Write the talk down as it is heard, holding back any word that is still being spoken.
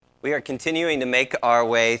We are continuing to make our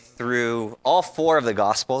way through all four of the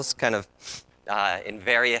Gospels, kind of in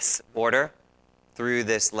various order, through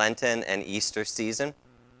this Lenten and Easter season.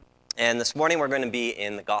 And this morning we're going to be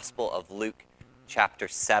in the Gospel of Luke, chapter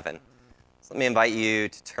 7. So let me invite you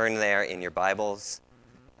to turn there in your Bibles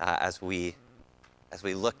as we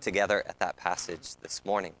look together at that passage this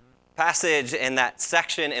morning. Passage in that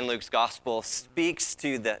section in Luke's Gospel speaks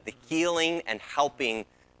to the healing and helping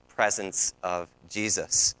presence of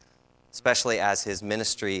Jesus, especially as his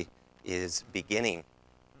ministry is beginning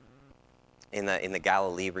in the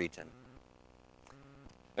Galilee region.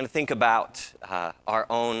 I'm going to think about our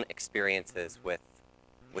own experiences with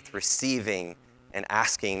receiving and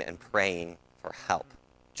asking and praying for help.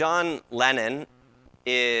 John Lennon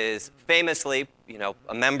is famously,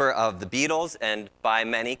 a member of the Beatles and by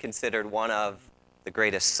many considered one of the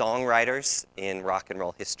greatest songwriters in rock and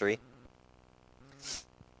roll history.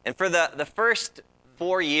 And for the first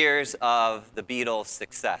 4 years of the Beatles'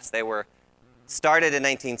 success, they were started in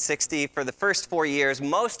 1960. For the first 4 years,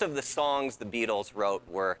 most of the songs the Beatles wrote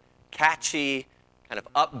were catchy, kind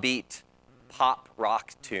of upbeat pop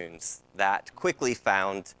rock tunes that quickly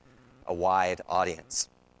found a wide audience.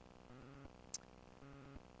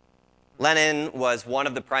 Lennon was one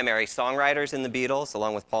of the primary songwriters in the Beatles,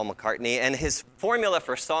 along with Paul McCartney, and his formula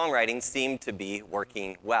for songwriting seemed to be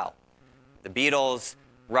working well. The Beatles'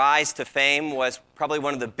 rise to fame was probably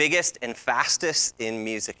one of the biggest and fastest in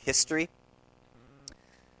music history.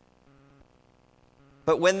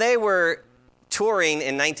 But when they were touring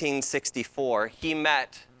in 1964, he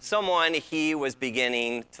met someone he was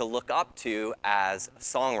beginning to look up to as a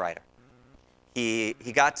songwriter. He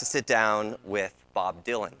got to sit down with Bob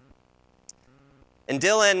Dylan. And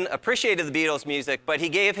Dylan appreciated the Beatles' music, but he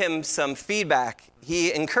gave him some feedback.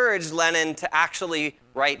 He encouraged Lennon to actually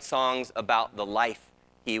write songs about the life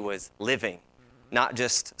he was living, not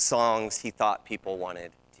just songs he thought people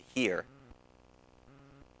wanted to hear.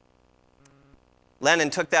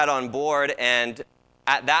 Lennon took that on board, and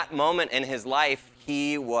at that moment in his life,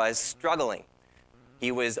 he was struggling.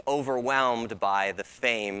 He was overwhelmed by the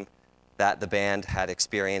fame that the band had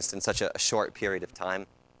experienced in such a short period of time.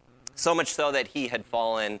 So much so that he had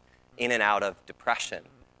fallen in and out of depression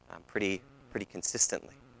pretty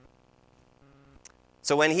consistently.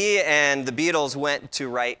 So when he and the Beatles went to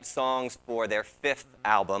write songs for their fifth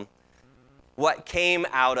album, what came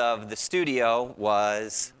out of the studio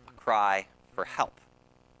was a cry for help.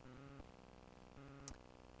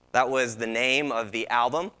 That was the name of the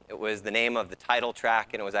album. It was the name of the title track,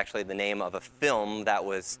 and it was actually the name of a film that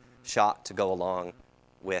was shot to go along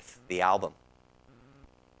with the album.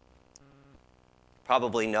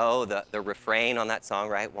 Probably know the refrain on that song,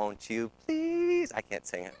 right? Won't you please, I can't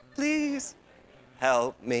sing it, please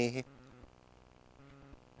help me.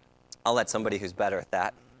 I'll let somebody who's better at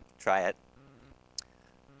that try it.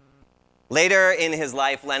 Later in his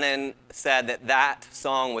life, Lennon said that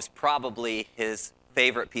song was probably his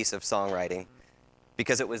favorite piece of songwriting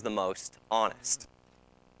because it was the most honest.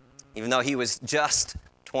 Even though he was just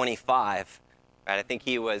 25, right? I think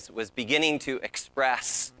he was beginning to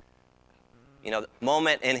express the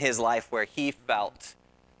moment in his life where he felt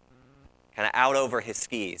kind of out over his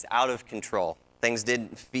skis, out of control. Things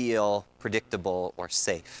didn't feel predictable or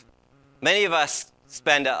safe. Many of us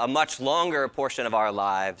spend a much longer portion of our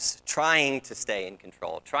lives trying to stay in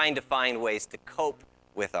control, trying to find ways to cope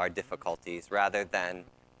with our difficulties rather than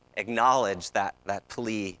acknowledge that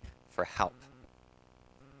plea for help.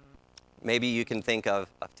 Maybe you can think of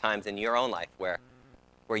times in your own life where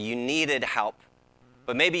you needed help,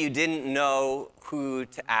 but maybe you didn't know who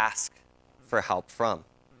to ask for help from.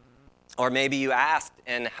 Or maybe you asked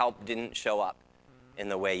and help didn't show up in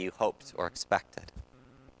the way you hoped or expected.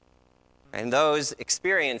 And those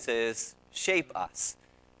experiences shape us.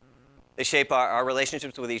 They shape our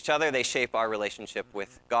relationships with each other. They shape our relationship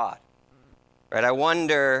with God. Right? I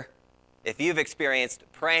wonder if you've experienced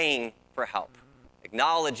praying for help,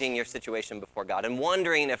 acknowledging your situation before God, and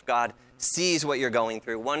wondering if God sees what you're going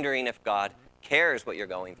through, wondering if God cares what you're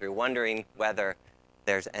going through, wondering whether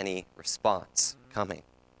there's any response coming.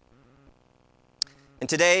 In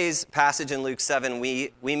today's passage in Luke 7,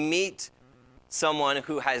 we meet someone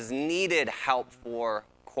who has needed help for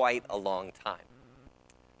quite a long time.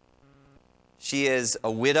 She is a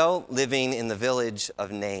widow living in the village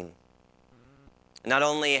of Nain. Not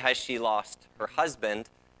only has she lost her husband,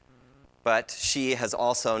 but she has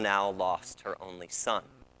also now lost her only son,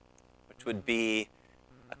 which would be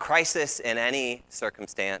a crisis in any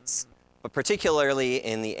circumstance, but particularly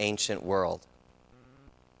in the ancient world.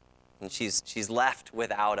 And she's left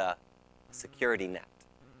without a security net,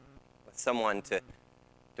 with someone to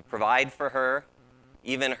provide for her,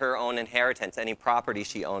 Even her own inheritance, any property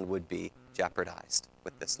she owned, would be jeopardized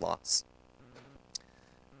with this loss.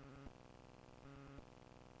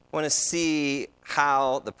 I want to see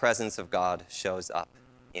how the presence of God shows up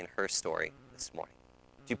in her story this morning.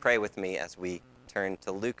 Would you pray with me as we turn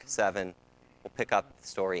to Luke 7? We'll pick up the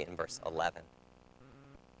story in verse 11.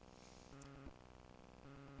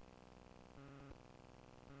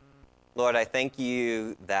 Lord, I thank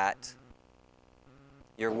you that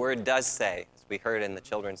your word does say, as we heard in the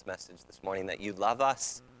children's message this morning, that you love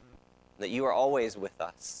us, that you are always with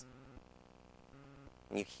us.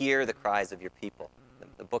 And you hear the cries of your people.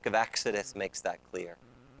 The book of Exodus makes that clear.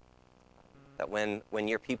 That when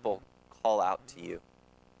your people call out to you,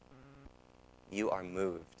 you are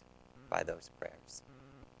moved by those prayers.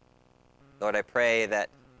 Lord, I pray that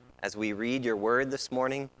as we read your word this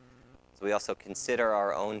morning, as we also consider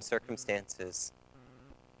our own circumstances,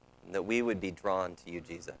 that we would be drawn to you,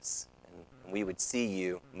 Jesus, and we would see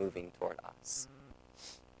you moving toward us.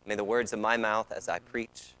 May the words of my mouth as I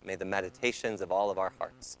preach, may the meditations of all of our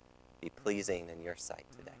hearts be pleasing in your sight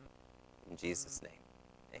today. In Jesus' name,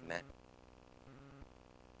 amen.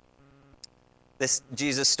 This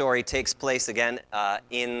Jesus story takes place again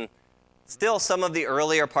in still some of the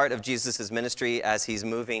earlier part of Jesus' ministry as he's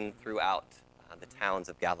moving throughout the towns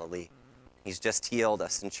of Galilee. He's just healed a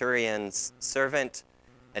centurion's servant,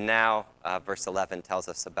 and now verse 11 tells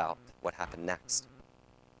us about what happened next.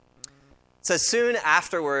 It says, soon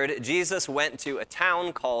afterward, Jesus went to a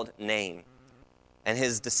town called Nain, and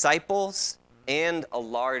his disciples and a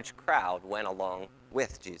large crowd went along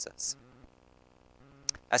with Jesus.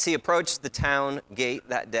 As he approached the town gate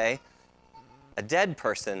that day, a dead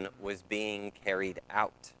person was being carried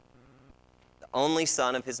out, the only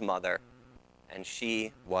son of his mother, and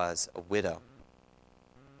she was a widow.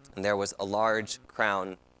 And there was a large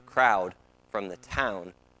crowd from the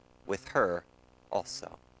town with her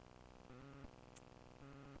also.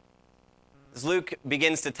 As Luke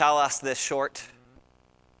begins to tell us this short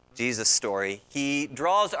Jesus story, he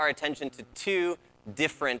draws our attention to two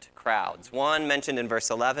different crowds. One mentioned in verse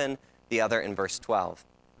 11, the other in verse 12.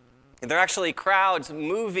 They're actually crowds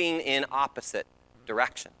moving in opposite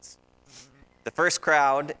directions. The first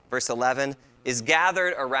crowd, verse 11, is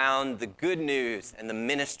gathered around the good news and the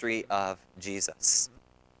ministry of Jesus.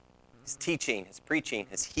 His teaching, his preaching,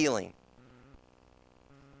 his healing,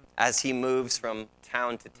 as he moves from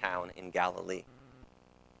town to town in Galilee.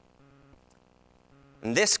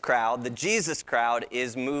 And this crowd, the Jesus crowd,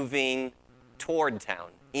 is moving toward town,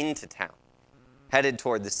 into town, headed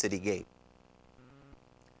toward the city gate.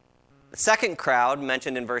 The second crowd,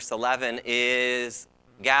 mentioned in verse 11, is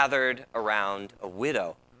gathered around a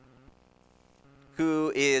widow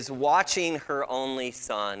who is watching her only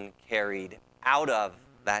son carried out of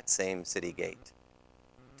that same city gate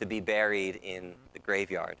to be buried in the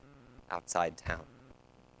graveyard outside town.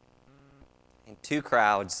 And two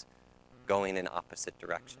crowds going in opposite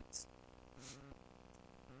directions.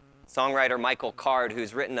 Songwriter Michael Card,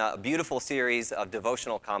 who's written a beautiful series of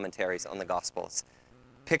devotional commentaries on the Gospels,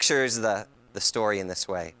 pictures the story in this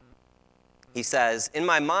way. He says, in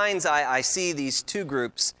my mind's eye, I see these two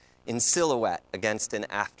groups in silhouette against an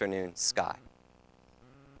afternoon sky.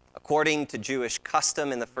 According to Jewish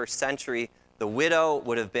custom in the first century, the widow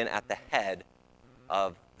would have been at the head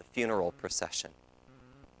of the funeral procession.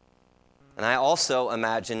 And I also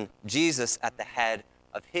imagine Jesus at the head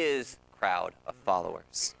of his crowd of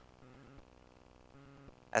followers.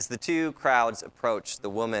 As the two crowds approach, the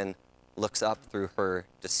woman looks up through her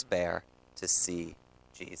despair to see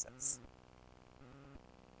Jesus.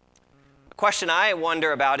 A question I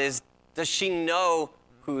wonder about is, does she know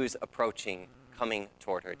who's approaching, coming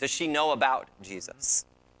toward her? Does she know about Jesus?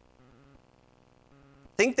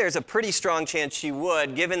 I think there's a pretty strong chance she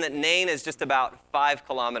would, given that Nain is just about 5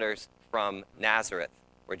 kilometers from Nazareth,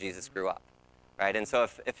 where Jesus grew up, right? And so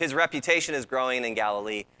if his reputation is growing in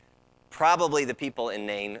Galilee, probably the people in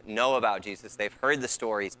Nain know about Jesus. They've heard the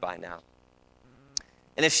stories by now.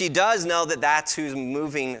 And if she does know that that's who's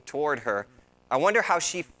moving toward her, I wonder how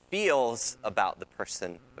she feels about the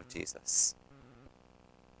person of Jesus.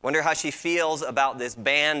 Wonder how she feels about this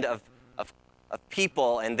band of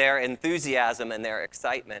people and their enthusiasm and their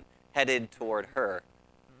excitement headed toward her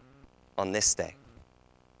on this day.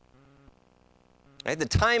 Right? The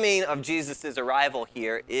timing of Jesus' arrival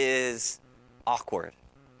here is awkward.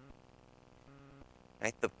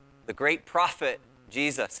 Right? The great prophet,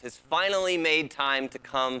 Jesus, has finally made time to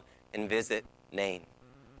come and visit Nain.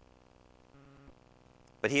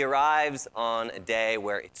 But he arrives on a day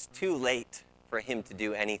where it's too late for him to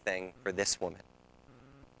do anything for this woman,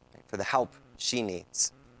 right? For the help she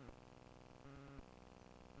needs.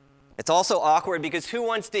 It's also awkward because who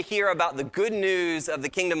wants to hear about the good news of the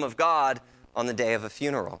kingdom of God on the day of a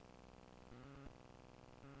funeral?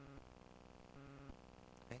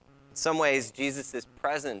 In some ways, Jesus'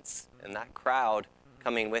 presence and that crowd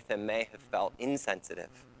coming with him may have felt insensitive,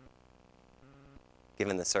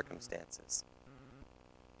 given the circumstances.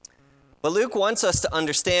 But Luke wants us to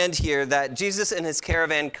understand here that Jesus and his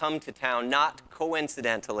caravan come to town not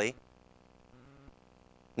coincidentally,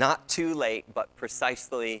 not too late, but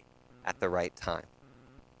precisely at the right time.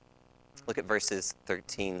 Look at verses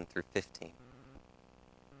 13 through 15.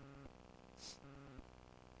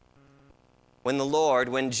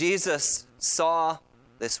 When Jesus saw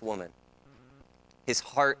this woman, his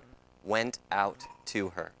heart went out to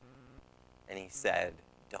her, and he said,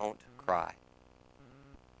 "Don't cry."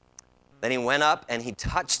 Then he went up and he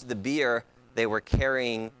touched the bier they were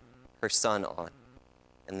carrying her son on,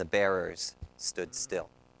 and the bearers stood still.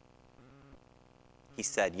 He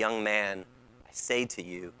said, "Young man, I say to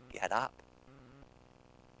you, get up."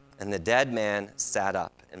 And the dead man sat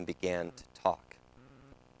up and began to talk.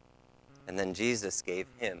 And then Jesus gave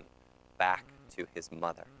him back to his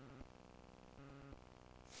mother.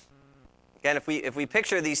 Again, if we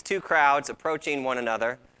picture these two crowds approaching one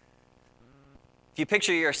another, if you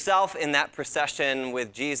picture yourself in that procession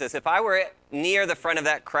with Jesus, if I were near the front of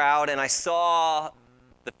that crowd and I saw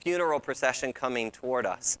the funeral procession coming toward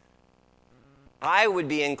us, I would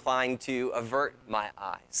be inclined to avert my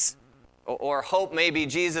eyes or hope maybe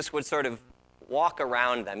Jesus would sort of walk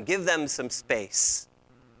around them, give them some space,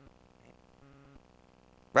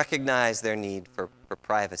 recognize their need for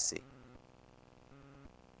privacy.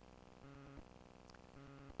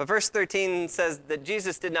 But verse 13 says that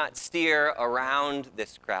Jesus did not steer around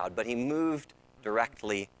this crowd, but he moved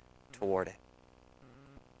directly toward it.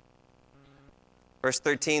 Verse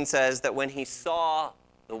 13 says that when he saw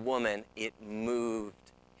the woman, it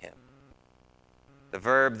moved him. The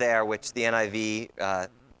verb there, which the NIV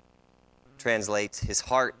translates, his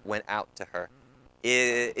heart went out to her,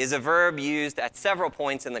 is a verb used at several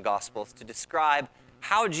points in the Gospels to describe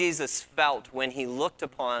how Jesus felt when he looked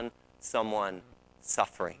upon someone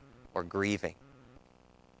suffering or grieving.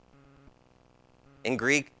 In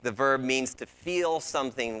Greek, the verb means to feel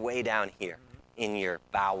something way down here in your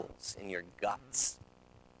bowels, in your guts.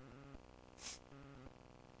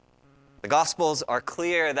 The Gospels are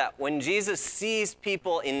clear that when Jesus sees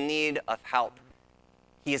people in need of help,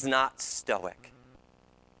 he is not stoic.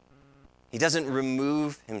 He doesn't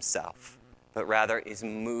remove himself, but rather is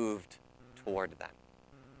moved toward them.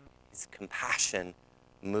 His compassion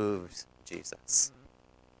moves Jesus.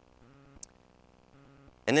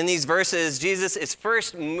 And in these verses, Jesus is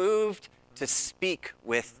first moved to speak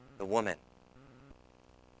with the woman.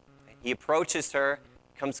 He approaches her,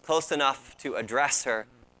 comes close enough to address her,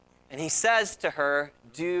 and he says to her,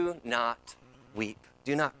 "Do not weep,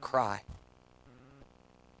 do not cry,"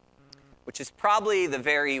 which is probably the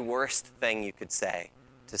very worst thing you could say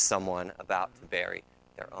to someone about to bury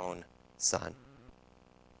their own son.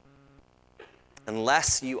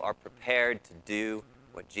 Unless you are prepared to do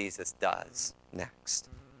what Jesus does next.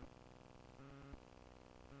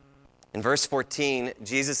 In verse 14,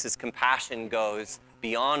 Jesus' compassion goes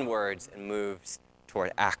beyond words and moves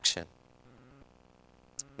toward action.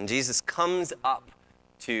 And Jesus comes up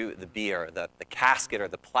to the bier, the casket or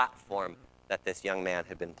the platform that this young man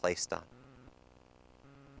had been placed on.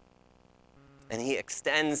 And he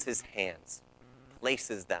extends his hands,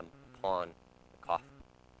 places them upon the coffin,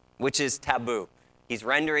 which is taboo. He's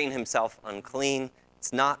rendering himself unclean.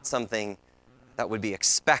 It's not something that would be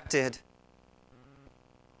expected.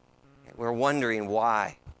 We're wondering,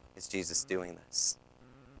 why is Jesus doing this?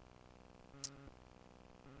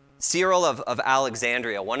 Cyril of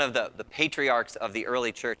Alexandria, one of the patriarchs of the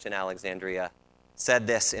early church in Alexandria, said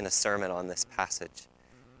this in a sermon on this passage.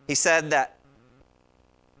 He said that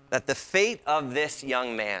the fate of this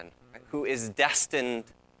young man, right, who is destined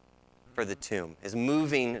for the tomb, is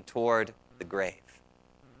moving toward the grave.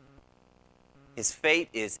 His fate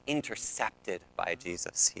is intercepted by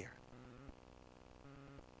Jesus here.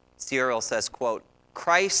 Cyril says, quote,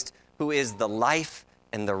 "Christ, who is the life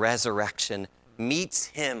and the resurrection, meets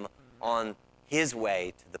him on his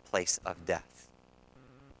way to the place of death,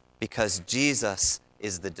 because Jesus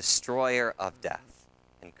is the destroyer of death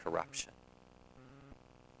and corruption."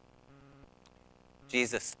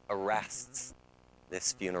 Jesus arrests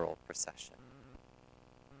this funeral procession.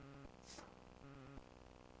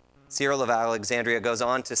 Cyril of Alexandria goes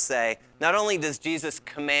on to say, not only does Jesus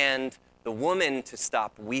command the woman to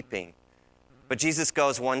stop weeping, but Jesus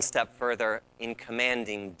goes one step further in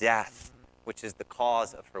commanding death, which is the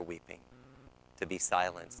cause of her weeping, to be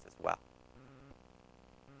silenced as well.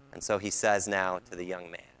 And so he says now to the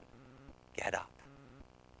young man, get up,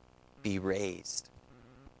 be raised.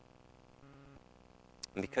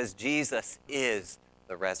 And because Jesus is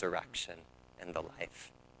the resurrection and the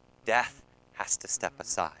life, death has to step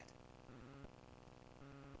aside.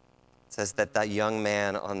 It says that that young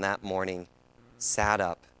man on that morning sat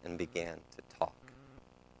up and began to talk.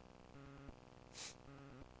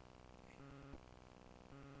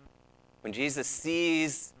 When Jesus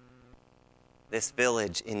sees this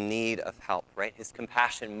village in need of help, right, his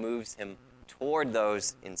compassion moves him toward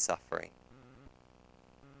those in suffering.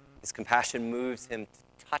 His compassion moves him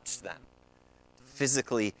to touch them, to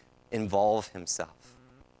physically involve himself.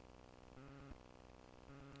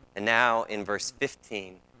 And now in verse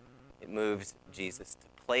 15, it moves Jesus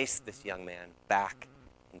to place this young man back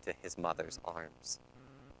into his mother's arms,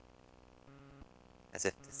 as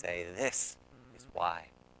if to say, this is why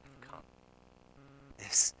I've come.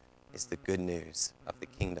 This is the good news of the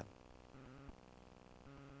kingdom.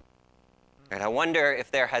 And I wonder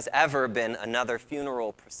if there has ever been another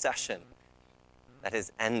funeral procession that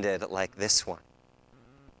has ended like this one.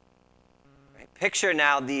 Right? Picture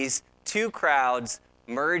now these two crowds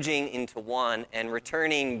merging into one and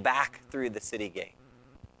returning back through the city gate,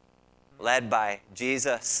 led by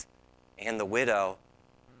Jesus and the widow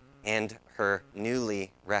and her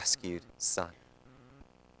newly rescued son.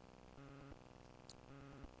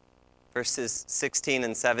 Verses 16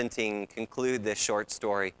 and 17 conclude this short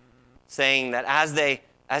story, saying that as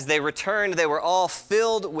they returned, they were all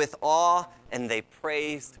filled with awe and they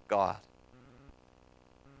praised God,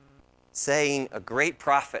 saying, a great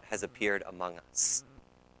prophet has appeared among us.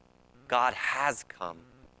 God has come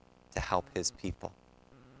to help his people.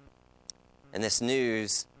 And this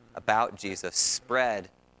news about Jesus spread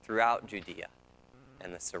throughout Judea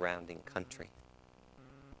and the surrounding country.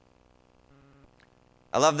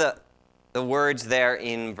 I love the words there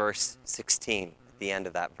in verse 16, at the end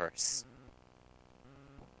of that verse.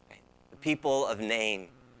 The people of Nain,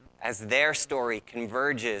 as their story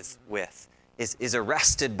converges with, is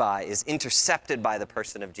arrested by, is intercepted by the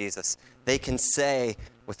person of Jesus, they can say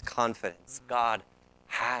with confidence, God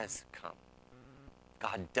has come.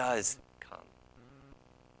 God does come.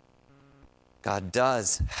 God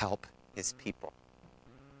does help his people.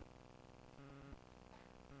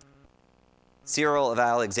 Cyril of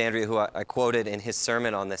Alexandria, who I quoted in his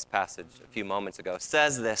sermon on this passage a few moments ago,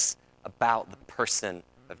 says this about the person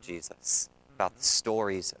of Jesus, about the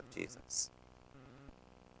stories of Jesus.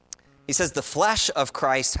 He says, the flesh of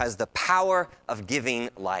Christ has the power of giving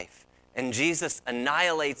life, and Jesus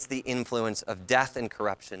annihilates the influence of death and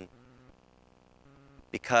corruption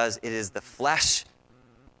because it is the flesh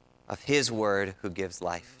of his word who gives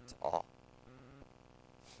life to all.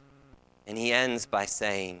 And he ends by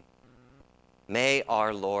saying, may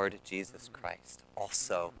our Lord Jesus Christ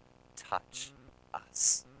also touch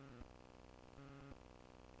us.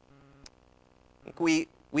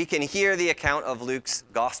 We can hear the account of Luke's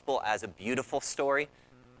gospel as a beautiful story.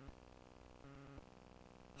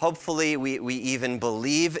 Hopefully, we even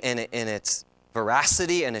believe in its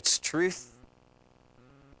veracity and its truth,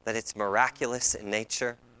 that it's miraculous in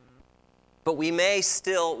nature. But we may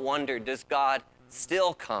still wonder, does God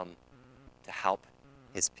still come to help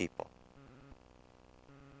his people?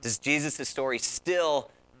 Does Jesus' story still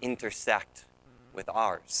intersect with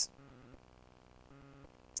ours?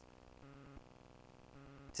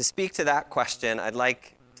 To speak to that question, I'd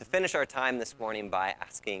like to finish our time this morning by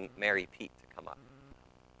asking Mary Pete to come up.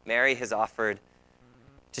 Mary has offered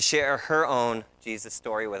to share her own Jesus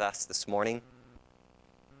story with us this morning.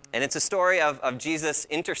 And it's a story of Jesus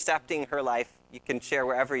intercepting her life. You can share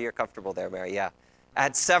wherever you're comfortable there, Mary, yeah.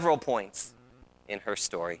 At several points in her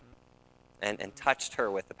story and touched her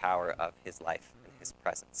with the power of his life and his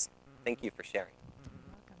presence. Thank you for sharing. You're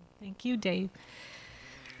welcome. Thank you, Dave.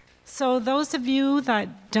 So those of you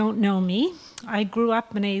that don't know me, I grew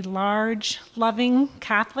up in a large, loving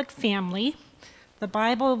Catholic family. The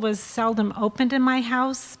Bible was seldom opened in my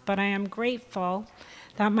house, but I am grateful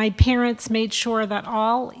that my parents made sure that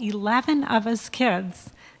all 11 of us kids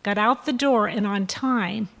got out the door and on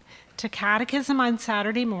time to catechism on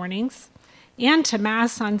Saturday mornings and to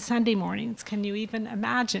Mass on Sunday mornings. Can you even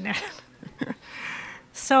imagine it?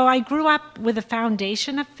 So I grew up with a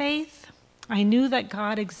foundation of faith. I knew that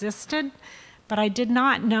God existed, but I did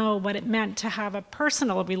not know what it meant to have a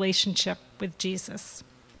personal relationship with Jesus.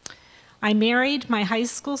 I married my high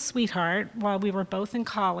school sweetheart while we were both in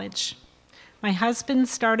college. My husband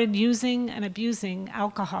started using and abusing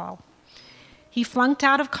alcohol. He flunked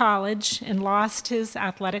out of college and lost his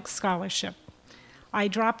athletic scholarship. I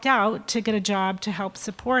dropped out to get a job to help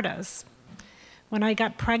support us. When I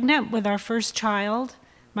got pregnant with our first child,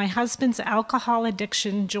 my husband's alcohol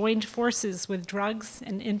addiction joined forces with drugs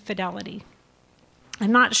and infidelity.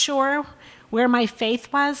 I'm not sure where my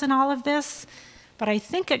faith was in all of this, but I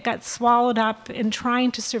think it got swallowed up in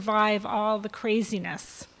trying to survive all the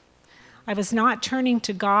craziness. I was not turning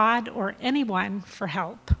to God or anyone for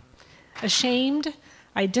help. Ashamed,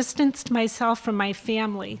 I distanced myself from my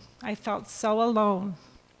family. I felt so alone.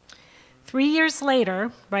 3 years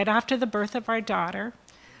later, right after the birth of our daughter,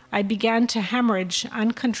 I began to hemorrhage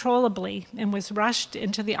uncontrollably and was rushed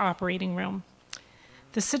into the operating room.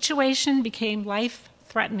 The situation became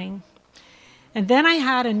life-threatening. And then I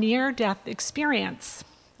had a near-death experience,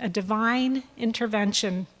 a divine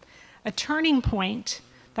intervention, a turning point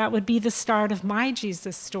that would be the start of my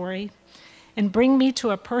Jesus story and bring me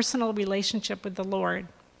to a personal relationship with the Lord.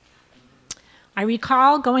 I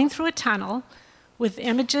recall going through a tunnel with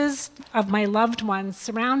images of my loved ones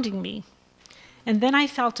surrounding me. And then I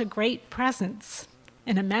felt a great presence,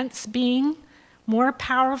 an immense being, more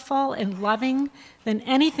powerful and loving than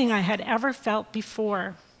anything I had ever felt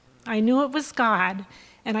before. I knew it was God,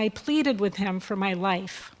 and I pleaded with him for my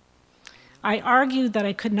life. I argued that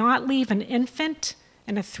I could not leave an infant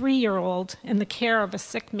and a 3-year-old in the care of a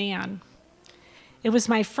sick man. It was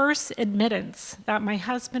my first admittance that my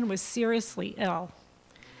husband was seriously ill.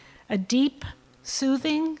 A deep,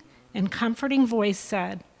 soothing, and comforting voice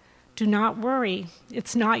said, "Do not worry,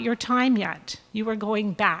 it's not your time yet. You are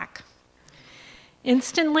going back."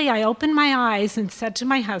 Instantly, I opened my eyes and said to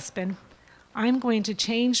my husband, "I'm going to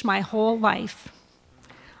change my whole life."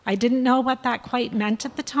 I didn't know what that quite meant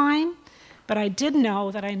at the time, but I did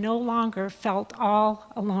know that I no longer felt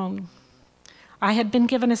all alone. I had been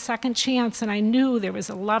given a second chance, and I knew there was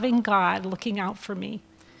a loving God looking out for me.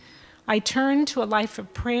 I turned to a life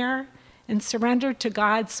of prayer and surrendered to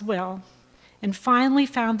God's will, and finally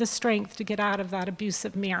found the strength to get out of that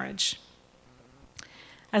abusive marriage.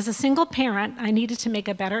 As a single parent, I needed to make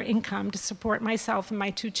a better income to support myself and my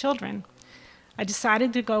 2 children. I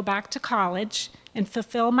decided to go back to college and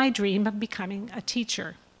fulfill my dream of becoming a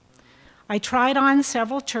teacher. I tried on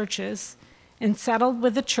several churches and settled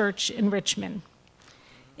with a church in Richmond.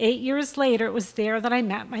 8 years later, it was there that I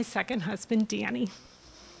met my second husband, Danny.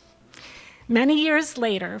 Many years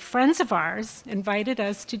later, friends of ours invited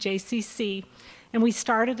us to JCC, and we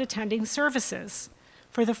started attending services.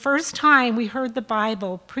 For the first time, we heard the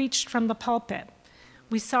Bible preached from the pulpit.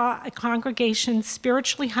 We saw a congregation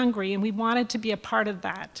spiritually hungry, and we wanted to be a part of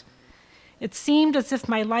that. It seemed as if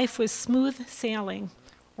my life was smooth sailing,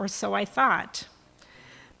 or so I thought.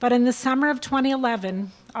 But in the summer of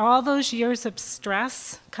 2011, all those years of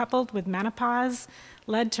stress, coupled with menopause,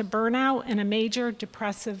 led to burnout and a major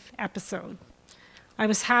depressive episode. I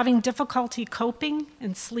was having difficulty coping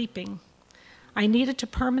and sleeping. I needed to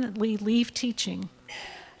permanently leave teaching,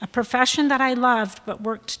 a profession that I loved but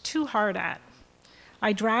worked too hard at.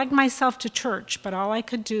 I dragged myself to church, but all I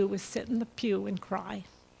could do was sit in the pew and cry.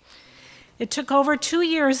 It took over 2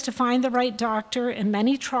 years to find the right doctor and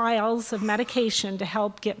many trials of medication to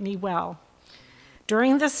help get me well.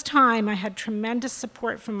 During this time, I had tremendous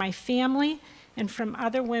support from my family and from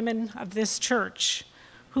other women of this church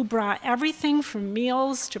who brought everything from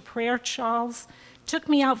meals to prayer shawls, took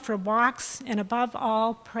me out for walks, and above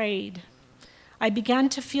all, prayed. I began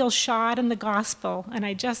to feel shod in the gospel, and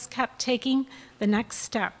I just kept taking the next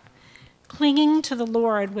step, clinging to the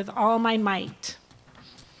Lord with all my might.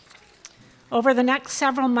 Over the next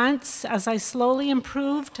several months, as I slowly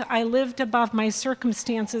improved, I lived above my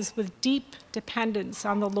circumstances with deep dependence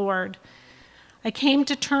on the Lord. I came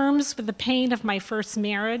to terms with the pain of my first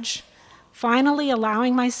marriage, finally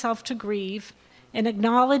allowing myself to grieve and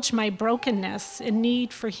acknowledge my brokenness and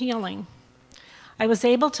need for healing. I was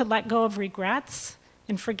able to let go of regrets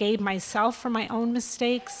and forgave myself for my own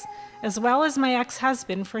mistakes, as well as my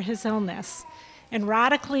ex-husband for his illness, and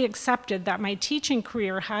radically accepted that my teaching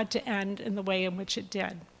career had to end in the way in which it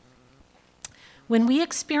did. When we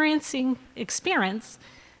experience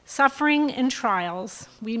suffering and trials,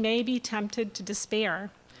 we may be tempted to despair.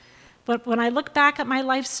 But when I look back at my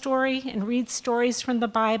life story and read stories from the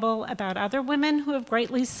Bible about other women who have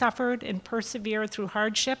greatly suffered and persevered through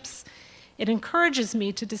hardships, it encourages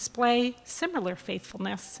me to display similar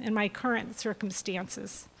faithfulness in my current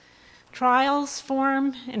circumstances. Trials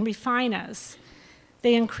form and refine us.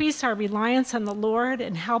 They increase our reliance on the Lord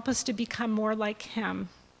and help us to become more like Him.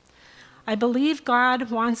 I believe God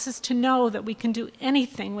wants us to know that we can do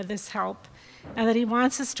anything with His help, and that He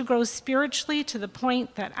wants us to grow spiritually to the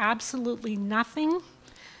point that absolutely nothing,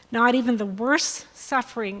 not even the worst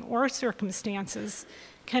suffering or circumstances,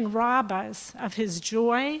 can rob us of His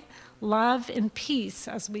joy, love, and peace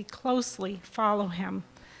as we closely follow Him.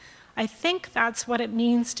 I think that's what it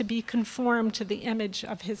means to be conformed to the image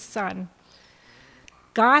of his Son.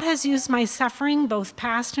 God has used my suffering, both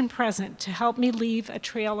past and present, to help me leave a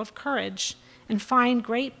trail of courage and find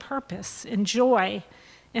great purpose and joy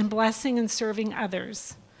and blessing in serving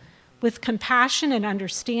others. With compassion and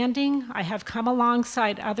understanding, I have come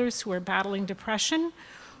alongside others who are battling depression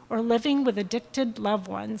or living with addicted loved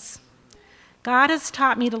ones. God has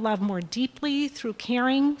taught me to love more deeply through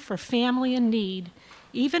caring for family in need,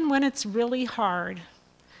 even when it's really hard.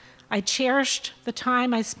 I cherished the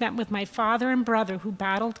time I spent with my father and brother who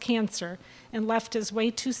battled cancer and left us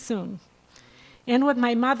way too soon, and with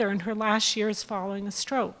my mother in her last years following a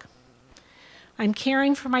stroke. I'm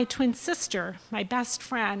caring for my twin sister, my best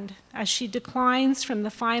friend, as she declines from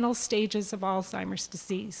the final stages of Alzheimer's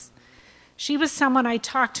disease. She was someone I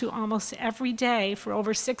talked to almost every day for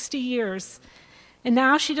over 60 years, and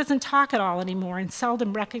now she doesn't talk at all anymore and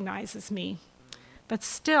seldom recognizes me. But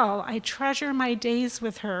still, I treasure my days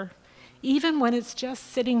with her, even when it's just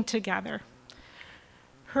sitting together.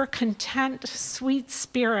 Her content, sweet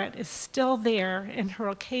spirit is still there, and her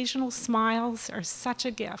occasional smiles are such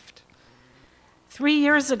a gift. 3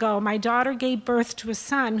 years ago, my daughter gave birth to a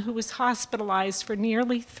son who was hospitalized for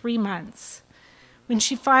nearly 3 months. When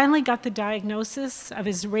she finally got the diagnosis of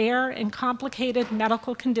his rare and complicated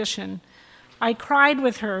medical condition, I cried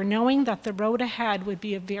with her, knowing that the road ahead would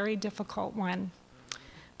be a very difficult one.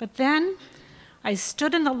 But then I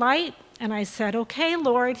stood in the light and I said, "Okay,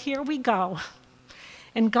 Lord, here we go."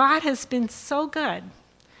 And God has been so good.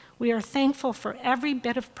 We are thankful for every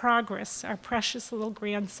bit of progress our precious little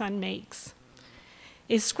grandson makes.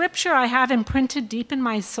 A scripture I have imprinted deep in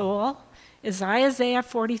my soul is Isaiah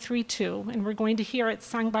 43:2, and we're going to hear it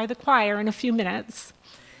sung by the choir in a few minutes.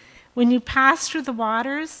 When you pass through the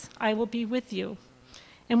waters, I will be with you.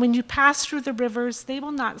 And when you pass through the rivers, they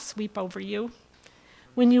will not sweep over you.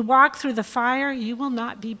 When you walk through the fire, you will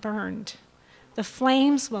not be burned. The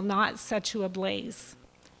flames will not set you ablaze.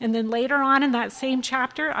 And then later on in that same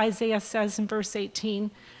chapter, Isaiah says in verse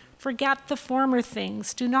 18, "Forget the former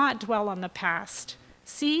things, do not dwell on the past.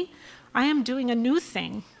 See, I am doing a new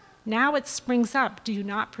thing. Now it springs up. Do you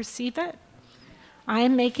not perceive it? I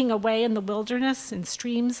am making a way in the wilderness and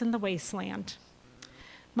streams in the wasteland."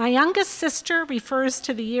 My youngest sister refers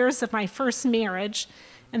to the years of my first marriage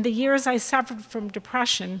and the years I suffered from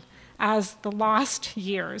depression as the lost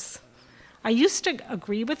years. I used to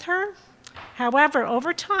agree with her. However,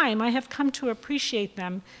 over time, I have come to appreciate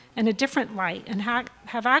them in a different light and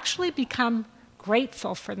have actually become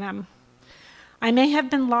grateful for them. I may have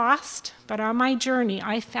been lost, but on my journey,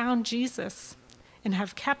 I found Jesus and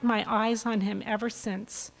have kept my eyes on him ever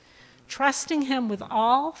since, trusting him with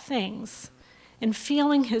all things and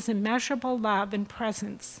feeling his immeasurable love and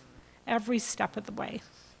presence every step of the way.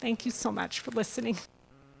 Thank you so much for listening.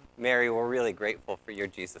 Mary, we're really grateful for your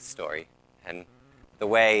Jesus story and the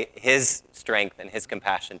way his strength and his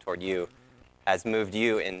compassion toward you has moved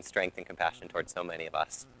you in strength and compassion toward so many of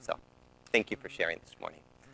us. So thank you for sharing this morning.